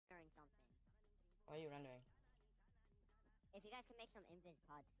Why are you rendering? If you guys can make some invis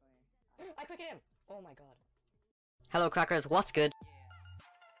pods for... I clicked him! Oh my god. Hello crackers, what's good?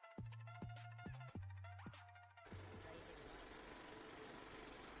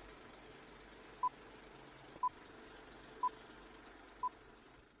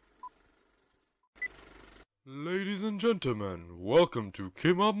 Ladies and gentlemen, welcome to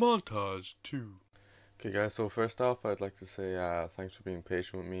KitMap Montage 2. Okay guys, so first off I'd like to say thanks for being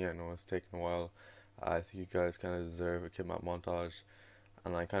patient with me. I know it's taken a while. I think you guys kind of deserve a KitMap montage.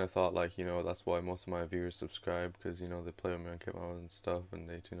 And I kind of thought, like, you know, that's why most of my viewers subscribe, because, you know, they play with me on KitMap and stuff and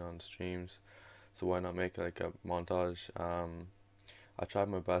they tune on streams. So why not make like a montage? I tried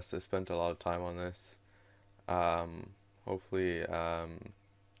my best. I spent a lot of time on this. Hopefully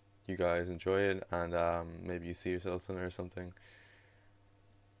you guys enjoy it, and maybe you see yourselves in it or something.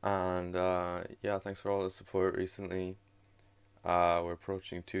 And yeah, thanks for all the support recently. We're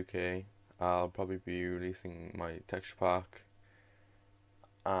approaching 2K. I'll probably be releasing my texture pack.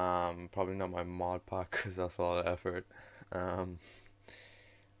 Probably not my mod pack because that's a lot of effort. And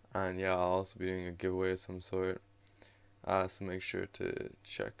yeah, I'll also be doing a giveaway of some sort. So make sure to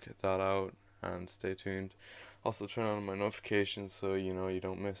check that out and stay tuned. Also turn on my notifications so you know you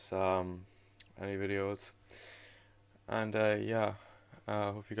don't miss any videos. And yeah,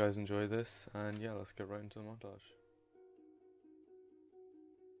 hope you guys enjoy this, and yeah, let's get right into the montage.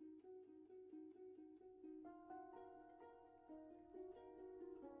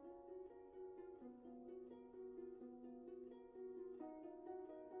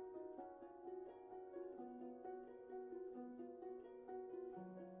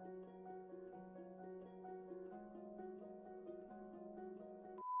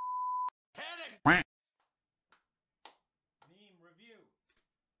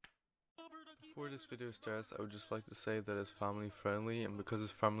 Before this video starts, I would just like to say that it's family friendly, and because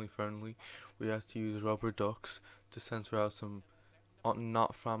it's family friendly, we have to use rubber ducks to censor out some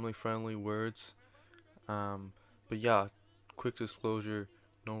not family friendly words. But yeah, quick disclosure,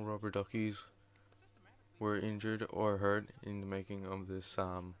 no rubber duckies were injured or hurt in the making of this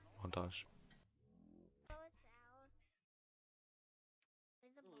montage.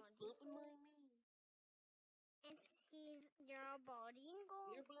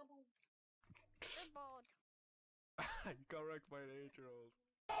 I got wrecked by an 8-year-old.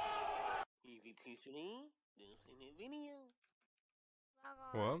 Pvpesity, don't send that video.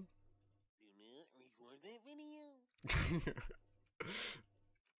 What? Do not record that video.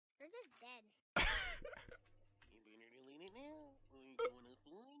 You're just dead. You better delete it now, or you're going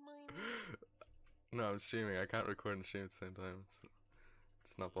offline, miner. No, I'm streaming. I can't record and stream at the same time.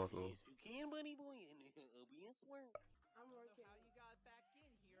 It's not possible. Yes, you can, buddy boy, and OBS works. I'm working. How you got back in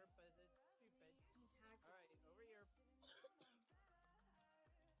here, but it's stupid. Alright, over here.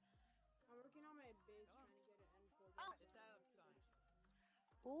 I'm working on my base trying to get an end folder. Oh. It's out, son.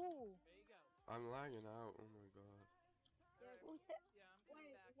 Ooh. There you go. I'm lagging out. Oh my god. Yeah, Who's that? yeah, I'm coming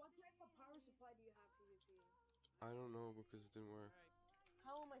back. What type of power supply do you have for your team? I don't know because it didn't work. Alright.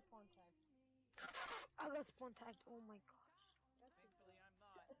 How am I spawn tagged? I got spawn tagged. Oh my gosh. Thankfully, I'm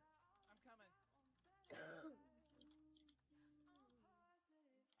not. I'm coming.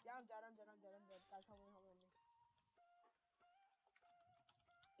 Yeah, I'm dead. Guys, help me.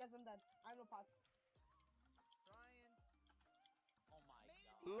 Guys, I'm dead. I have no pots. Trying. Oh my god.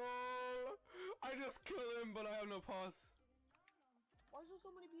 LOL! I just killed him, but I have no pause. Why is there so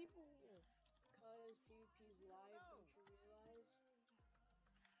many people here? Cause PvP's live, don't you realize?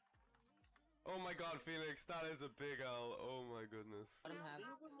 Oh my god, Phoenix, that is a big L. Oh my goodness. I don't have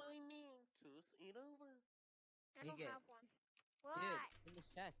over my man. Toss it over. I don't have one. What? Dude, in this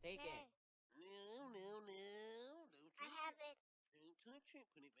chest, take it. No. Don't I have it. Don't touch it.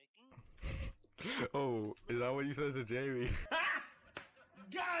 Put it back in. Oh, is that what you said to Jamie?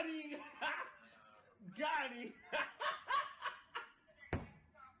 Got him! Got him!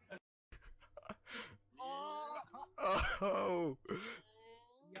 Oh!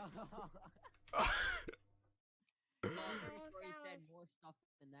 Yo. Before he said more stuff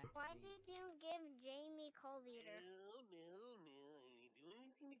than that. Why did you give Jamie co-leader? No. I didn't do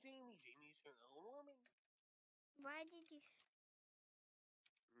anything to Jamie. Jamie's her own woman. Why did you?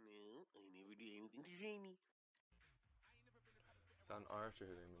 No, I never did anything to Jamie. It's an archer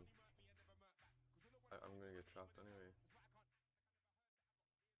hitting me. I'm gonna get trapped anyway.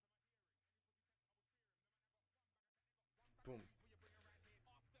 Boom.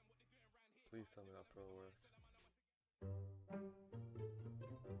 Please tell me that pro worked.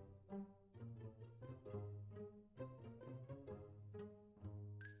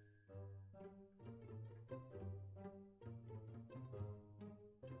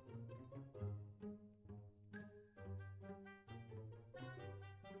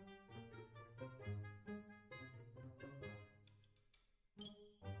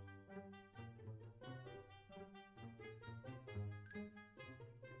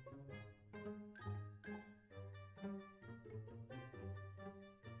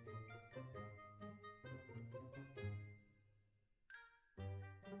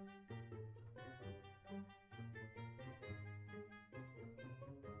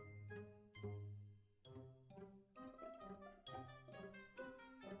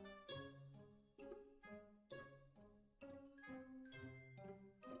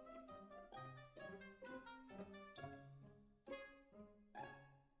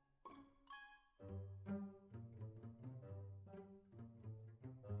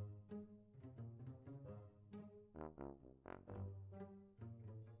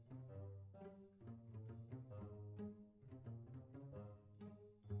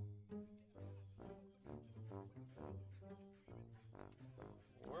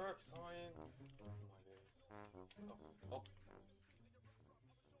 Work, sign. Oh my days. Oh, oh.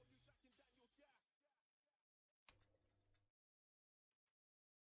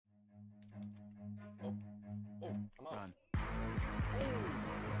 Oh, oh, I'm out. Run.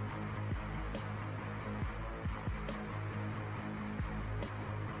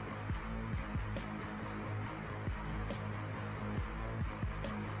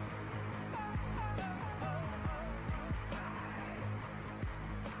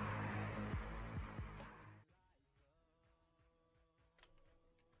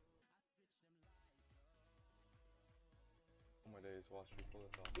 Oh my days, watch me pull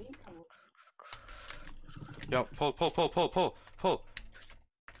this off. Yeah, pull.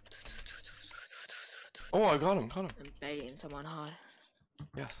 Oh, I got him. I'm baiting someone hard.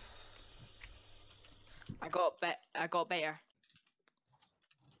 Yes. I got baiter.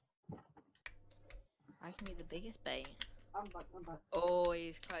 I can be the biggest bait. I'm back. Oh,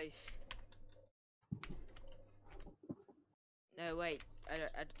 he's close. No, wait. I'll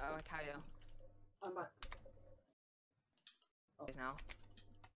tell you. I'm back. Is now.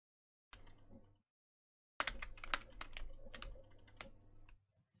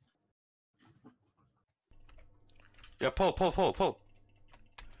 Yeah, pull.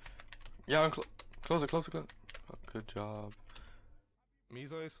 Yeah, close it. Oh, good job.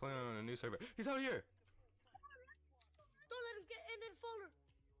 Meezoid is playing on a new server. He's out here. Don't let him get in the folder.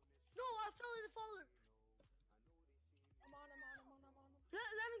 No, I fell in the folder. I'm on.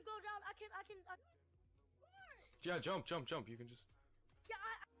 Let him go down. I can. Yeah, jump. You can just. Yeah,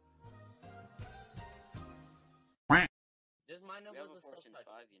 Just mine We up have with a the Fortune self-touch.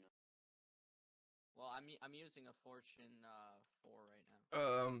 5, you know. Well, I'm using a Fortune 4 right now.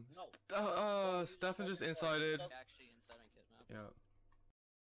 No. Stefan just insided. Actually inside on KitMap. Yeah.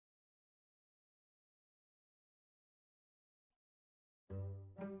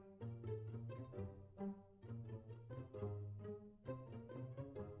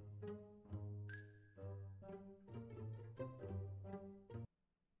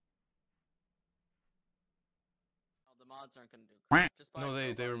 Oh, the mods aren't gonna do crap. Just buy No,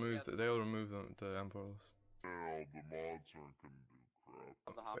 they crowbars removed. together. They'll remove the emperors. Well, the mods aren't gonna do crap.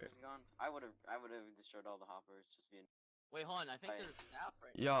 All the hoppers gone. I would have destroyed all the hoppers just being. Wait, hold on. I think Right. there's a staff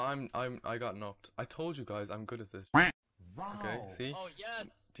right Yeah, I got knocked. I told you guys I'm good at this. Okay, see? now. Oh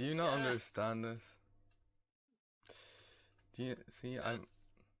yes. Do you not Yes! understand this? Do you see? Yes. I'm.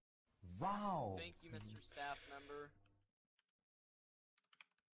 Wow. Thank you, Mr. Staff Member.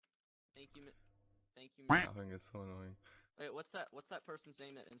 Thank you, I think it's so annoying. Wait, what's that person's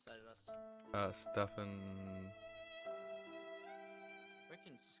name that incited us? Stefan.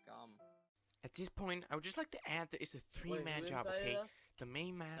 Freaking scum. At this point, I would just like to add that it's a three-man job, okay? The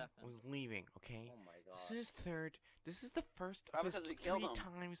main man Stefan. was leaving, okay? Oh my god. This is third. This is the first Probably of his 'cause we killed 3 him.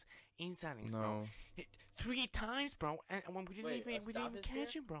 times insidings, No. bro. 3 times, bro, and when we didn't Wait, even staff is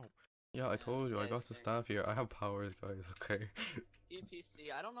catch here? him, bro. Yeah, I told you. I Yeah, got the okay. staff here. I have powers, guys. Okay.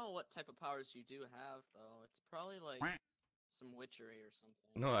 Pvpesity. I don't know what type of powers you do have though. It's probably like some witchery or something.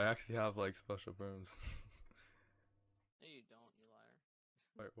 No, I actually have like special brooms. No, you don't, you liar.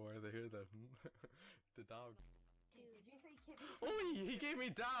 Wait, why are they here then? The dog. Did you say Kit? Oh, he gave me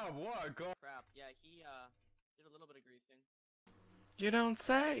dab. What a god. Crap. Yeah, he did a little bit of griefing. You don't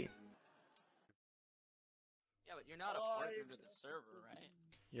say. Yeah, but you're not a partner to the server, right?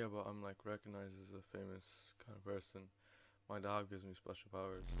 Yeah, but I'm like recognized as a famous kind of person. My dog gives me special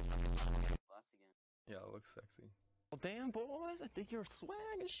powers. Glass again. Yeah, it looks sexy. Well, damn, boys, I think you're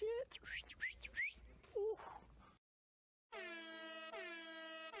swag and shit. Ooh.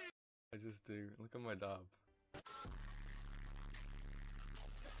 I just do. Look at my dab.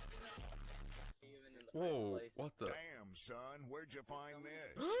 Even in the Whoa, first place. what the? Damn, son, where'd you There's find so many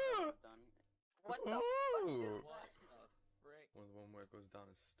this? shit I've done. What the fuck is Ooh. that? What the frick? Or the one where it goes down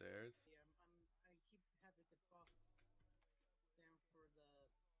the stairs. Yeah, I keep having to buff down for the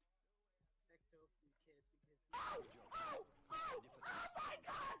XxCelsoPVPXx kid because.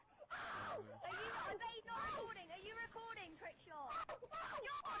 Are they not recording? Are you recording, Crickshaw?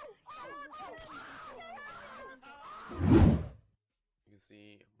 You can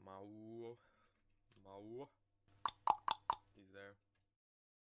see Mau. He's there.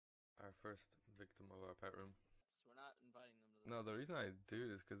 Our first victim of our pet room. We're not inviting them to the No, the reason I do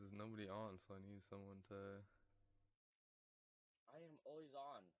it is because there's nobody on, so I need someone to. I am always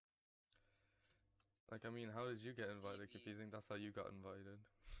on. Like, I mean, how did you get invited? Confusing. That's how you got invited.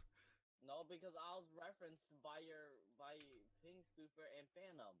 No, because I was referenced by Ping Spoofer and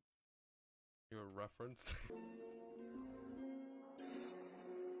Phantom. You were referenced.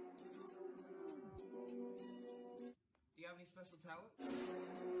 Do you have any special talents?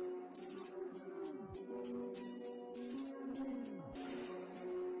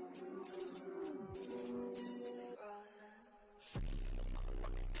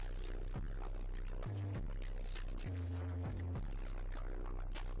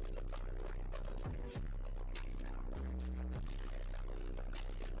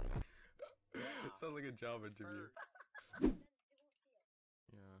 Sounds like a job interview.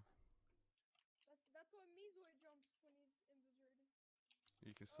 Yeah. That's why meezoid jumps when he's invis raiding.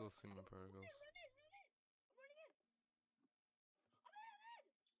 You can still see my particles. Run in! I'm running in!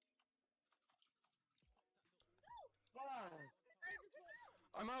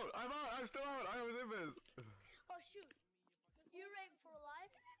 I'm in! No! I'm out! I'm still out! I was invis! Oh shoot! You're aiming for life?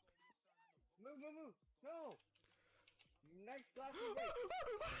 Move! No! Next glass is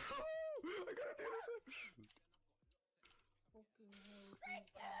I gotta do this!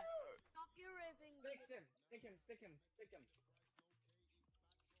 Stop your raping! Stick him!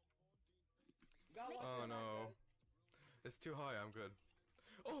 Oh no. It's too high, I'm good.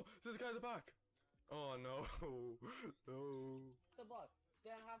 Oh! There's a guy at the back! Oh no. No. The block.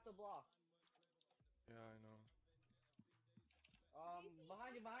 Stand half the block. Yeah, I know.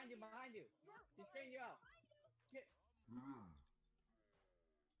 Behind you. He's screening you out. Get.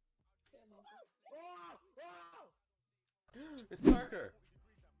 Whoa! It's Parker!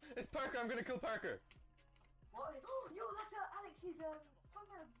 It's Parker! I'm gonna kill Parker! What? Yo, that's Alex's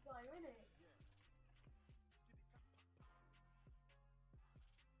thumbnail design, isn't it?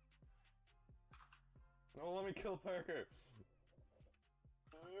 No, let me kill Parker!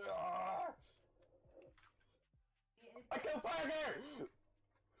 I killed Parker!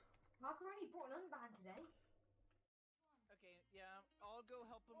 Parker only brought an unban today. Okay, yeah, I'll go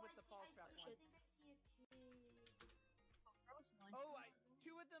help him with the fall trap one. Oh,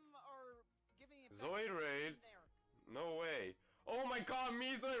 two of them are giving it back. Zoid raid? No way. Oh my god,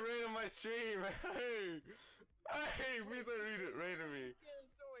 meezoid raid on my stream! Hey! Hey! Meezoid raided me!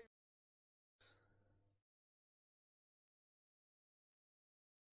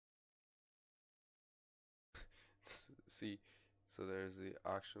 See, so there's the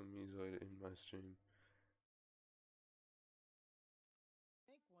actual meezoid in my stream. I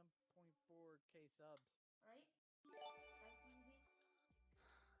think 1.4k subs. Right?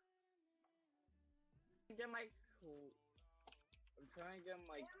 Get my I'm trying to get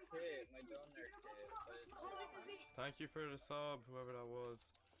my kit, my donor kit, but Thank you for the sub, whoever that was.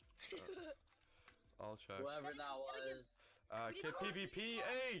 I'll check. whoever that was. KitPvp,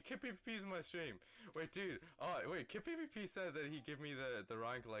 hey, KitPvP is in my stream. Wait, dude. Oh, wait, KitPvP said that he'd give me the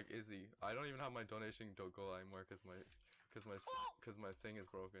rank like Izzy. I don't even have my donation goal anymore because my thing is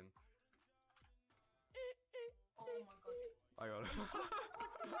broken. Oh my god. I got it.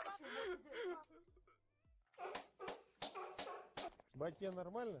 Бать, тебе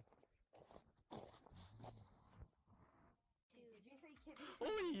нормально? Did you say Kip? Oh,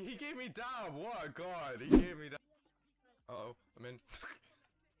 he gave me dab. What a god. He gave me dab. Uh oh, I'm in.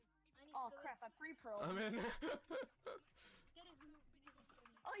 Oh crap, I pre-pro. I'm in.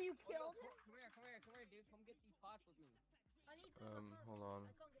 Oh, you killed him? Come here, dude. Come get these pots with me. I need Hold on.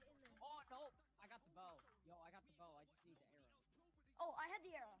 I can't get in there. Oh, no. I got the bow. Yo, I got the bow. I just need the arrow. Oh, I had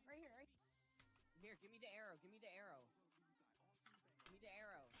the arrow. Right here, right? Here, give me the arrow. Give me the arrow.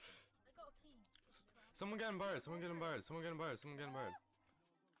 I got a key. Someone getting barred. Someone getting barred. Someone getting barred. Someone getting barred.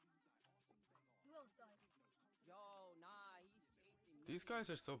 Who else died? Yo, nah, he's chasing me. These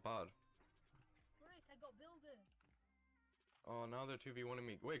guys are so bad. Frick, I got builder. Oh, now they're 2v1ing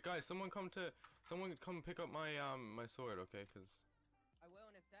me. Wait, guys, someone come pick up my my sword, okay? Cause I will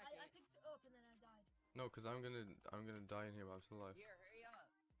in a second. I picked it up and then I died. no, cause I'm gonna die in here, but I'm still alive. Here, hurry up.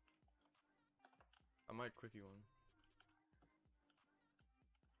 I might quickie one.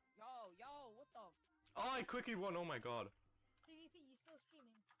 Yo, what the? Oh, I quickied one. Oh my god. PvP, you still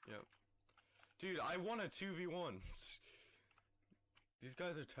streaming? Yep. Dude, I won a 2v1. These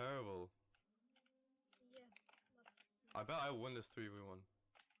guys are terrible. Yeah. I bet I win this 3v1.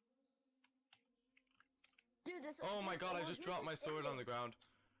 Dude, this. Oh my god, I just dropped my sword on the ground.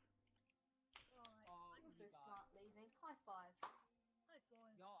 Alright. I'm so smart leaving. High five. High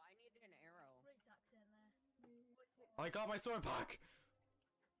five. Yo, I needed an arrow. Great accent there. I got my sword back.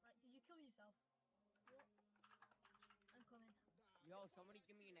 Right, did you kill yourself? What? I'm coming. Yo, somebody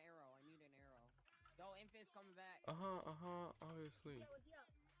give me an arrow. I need an arrow. Yo, Infant's coming back. Obviously. Yeah, was yeah.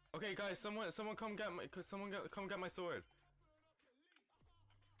 Okay, guys, someone come get my come get my sword.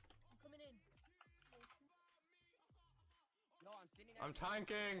 I'm coming I'm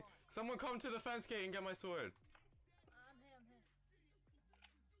tanking! Someone come to the fence gate and get my sword. I'm here, I'm here.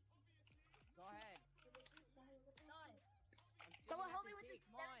 Go ahead. Die. Someone help me with this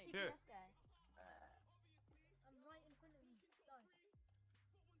Mine. Here. CPS guy. I'm right in front of you. Die.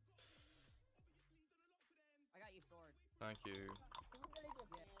 I got your sword. Thank you.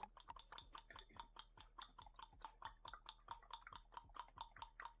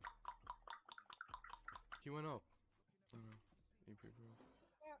 He went up. Oh no. You people.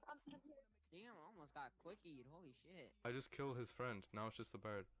 Damn, I almost got quickied. Holy shit. I just killed his friend. Now it's just the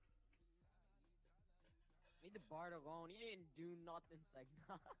bird. Leave the bard alone. He didn't do nothing,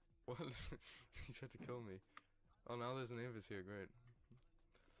 Segna. What? He tried to kill me. Oh, now there's an invis here. Great.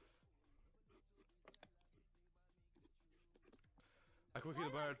 I quickly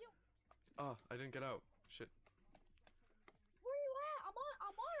the bird. Oh, I didn't get out. Shit. Where you at? I'm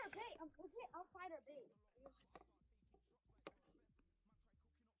on our base. I'm legit outside our base.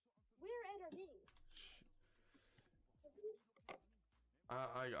 We're at our base.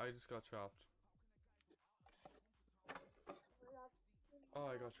 I just got trapped. Oh,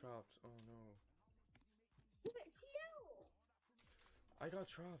 I got trapped. Oh no. I got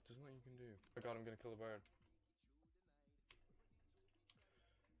trapped. There's nothing you can do. I got him. Gonna kill the bird.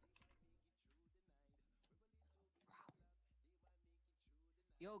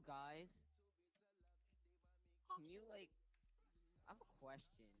 Yo, guys. Can you, like... I have a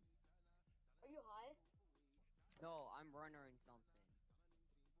question. Are you high? No, I'm rendering something.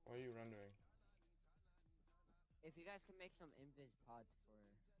 Why are you rendering? If you guys can make some invis pods for...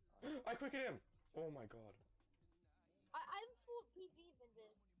 I quicked him! Oh my god. I'm full PV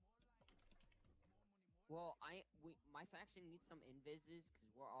invis. Well, my faction needs some invises because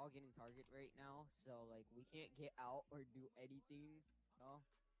we're all getting target right now. So, like, we can't get out or do anything. No.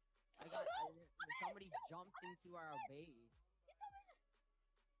 Somebody jumped into our base.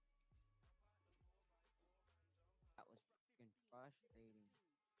 That was freaking frustrating.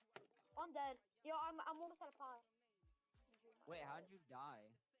 I'm dead. Yo, I'm almost out of pod. Wait, how'd you die?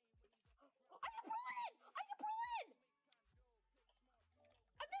 I can pull in! I can pull in!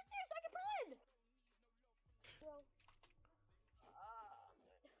 I'm dead serious, I can pull in! Bro.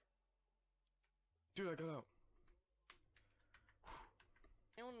 Dude, I got out.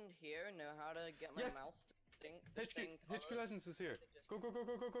 Anyone here know how to get my Yes! mouse to sync the same HQ colors? Legends is here. Go, go, go,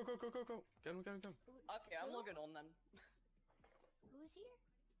 go, go, go, go, go, go, go. Get him, get him, get him. Okay, I'm logging on then. Who's here?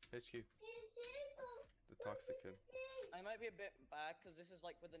 HQ. The toxic kid. I might be a bit bad because this is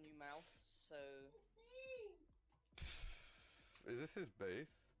like with a new mouse, so... Is this his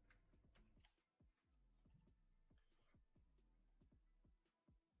base?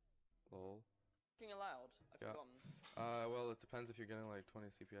 Lol. Fucking allowed? I've Yeah. forgotten. Well, it depends if you're getting like 20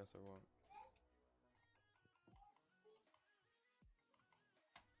 CPS or what.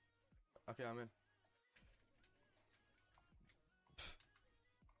 Okay, I'm in.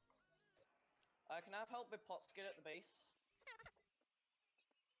 Can I have help with pot skid at the base?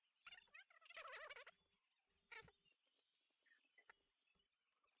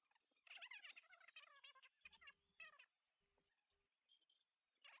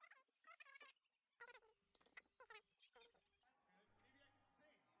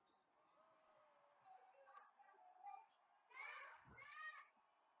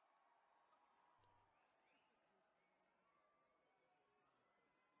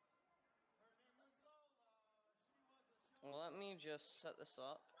 Well, let me just set this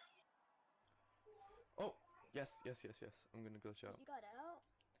up. Oh! Yes, yes, yes, yes. I'm gonna glitch out. You got out?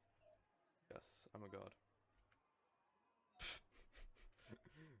 Yes, I'm a god.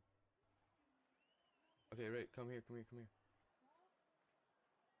 Okay, Ray, come here, come here, come here.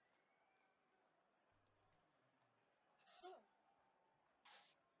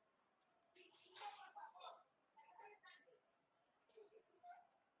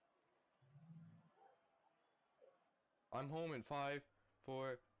 I'm home in 5,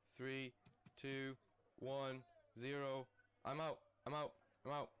 4, 3, 2, 1, 0. I'm out. I'm out.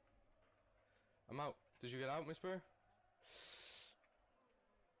 I'm out. I'm out. Did you get out, Whisper?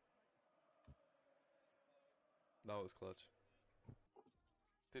 That was clutch.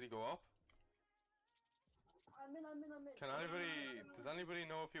 Did he go up? I'm in. Can anybody... Does anybody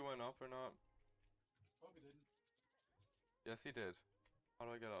know if he went up or not? Probably didn't. Yes, he did. How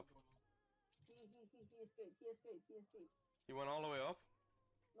do I get up? He escaped. He went all the way up?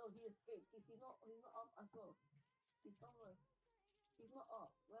 No, he escaped. He's not up as well. He's somewhere. He's not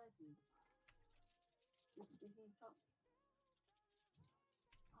up. Where is he? Did he jump?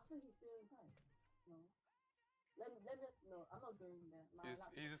 I think he's still inside. No. Let me no, I'm not going there.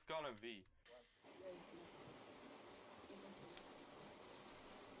 He's just gone a V.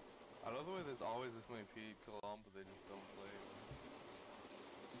 I love the way there's always this many people on, but they just don't play.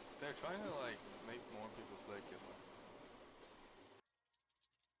 They're trying to like make more people play KitMap.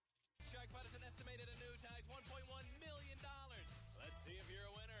 Jackpot is an estimated annuitized $1.1 million. Let's see if you're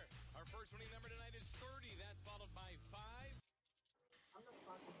a winner. Our first winning number tonight is 30. That's followed by 5. I'm not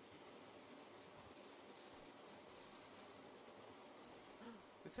talking.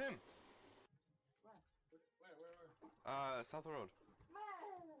 It's him. Where? South of the road.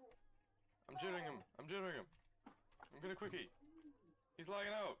 I'm jittering him. I'm gonna quickie. He's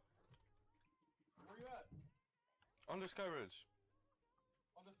lagging out. Where you at? Under Sky Bridge.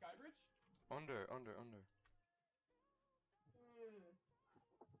 On the sky bridge? Under. I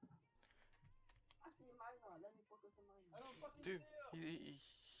see mine now. Let me focus on mine. I don't fucking Dude, see you.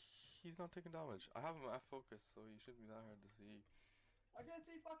 he's not taking damage. I have him at focus, so he shouldn't be that hard to see. I can't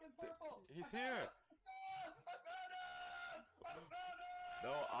see fucking purple. He's here. I found him!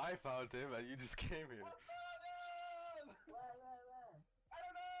 No, I found him, and you just came here. I found him! Where? I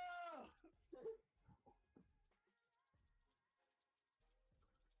don't know!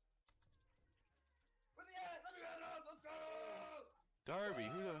 Where's he at? Let me run up! Let's go! Darby,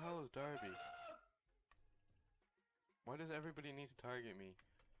 who the hell is Darby? Why does everybody need to target me?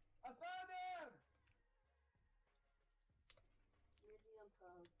 I found him! Maybe I'm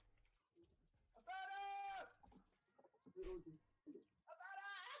proud. I found him! We all do. I found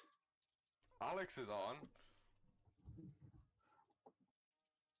him! Alex is on.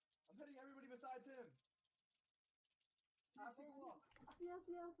 I'm hitting everybody besides him. I see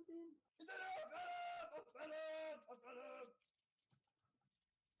him. He's in it! I found him!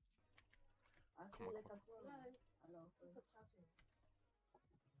 I Come feel on, like come I swear. Hello. Stop shouting.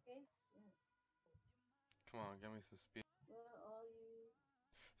 Okay? Come on, give me some speed. Where are you?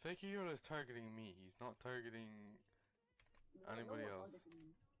 Fake hero is targeting me. He's not targeting anybody else.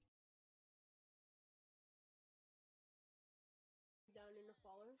 Down in the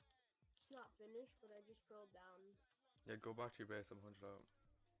faller. It's not finished, but I just fell down. Yeah, go back to your base. I'm 100 out.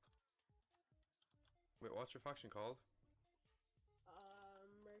 Wait, what's your faction called?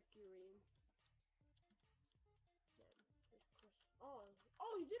 Mercury.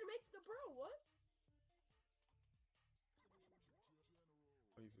 Oh, you didn't make the bro. What?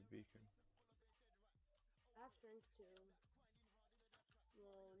 Oh, you have a beacon. I have strength 2.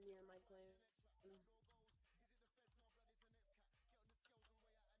 Well, near my clan.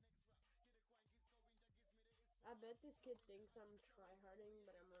 I bet this kid thinks I'm tryharding,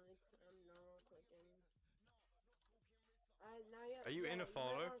 but I'm normal clicking. Now you have, Are you in a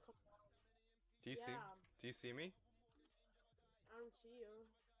faller? Do you see? Yeah. Do you see me? I don't see you.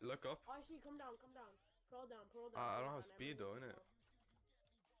 Look up. Oh, I see you. Come down. Pearl down. I don't have speed though, innit?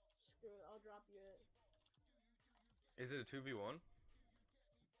 Screw it. I'll drop you it. Is it a 2v1?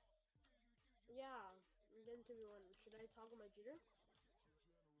 Yeah. I'm getting 2v1. Should I toggle my jitter?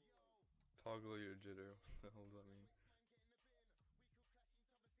 Toggle your jitter. What the hell does that mean?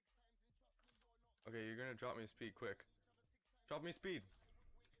 Okay, you're gonna drop me speed quick. Drop me speed.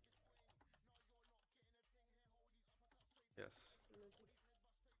 Yes.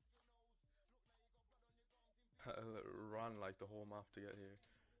 Run like the whole map to get here.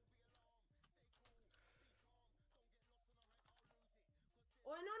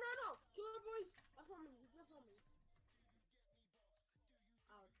 Oh no! Kill it, boys! That's on me.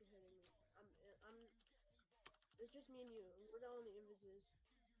 Ouch, you're hitting me. It's just me and you. We're the only invises.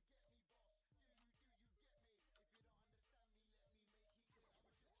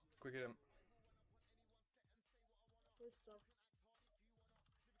 Quick hit him. Good stuff.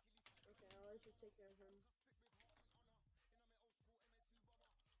 Okay, I'll let you take care of him.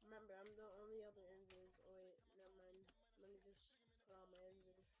 Remember, I'm the only other invis. Oh wait, never mind. Let me just put on my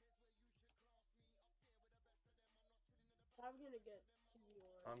invis. I'm gonna get to you.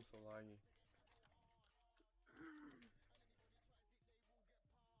 I'm so laggy.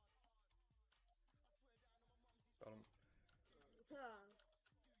 Got him. Yeah.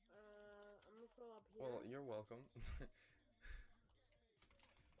 I'm gonna throw up here. Well, you're welcome.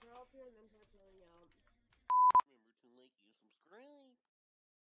 Throw up here and then try throwing out. Remember to like and subscribe.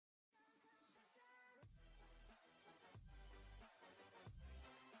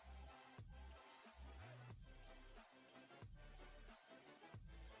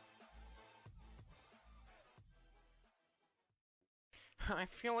 I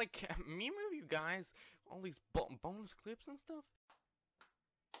feel like me move you guys all these bonus clips and stuff.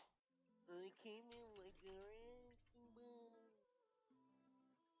 I came in like a wrecking ball.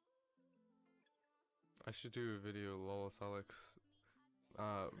 I should do a video Lolitsalex.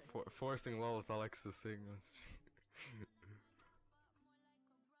 Forcing Lolitsalex to sing.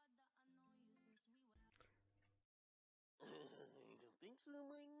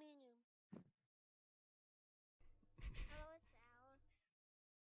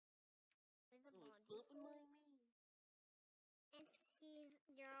 Excuse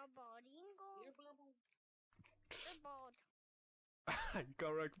your boardingo. You're bald. I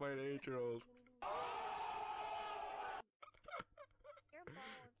got wrecked by an 8-year-old. You're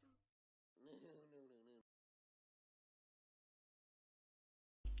bald.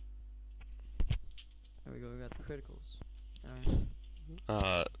 There we go, we got the criticals.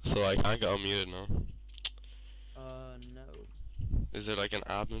 Alright. So I can't get unmuted now. No. Is there like an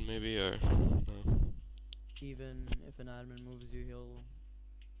admin maybe, or no? Even if an admin moves you, you're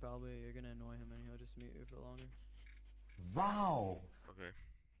gonna annoy him and he'll just mute you for longer. Wow! Okay.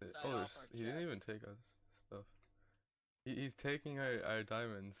 Sign Oh, off our he didn't even take us stuff. He's taking our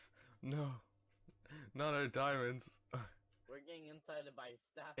diamonds. No. Not our diamonds. We're getting incited by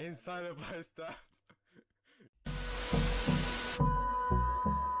staff. Inside of my staff.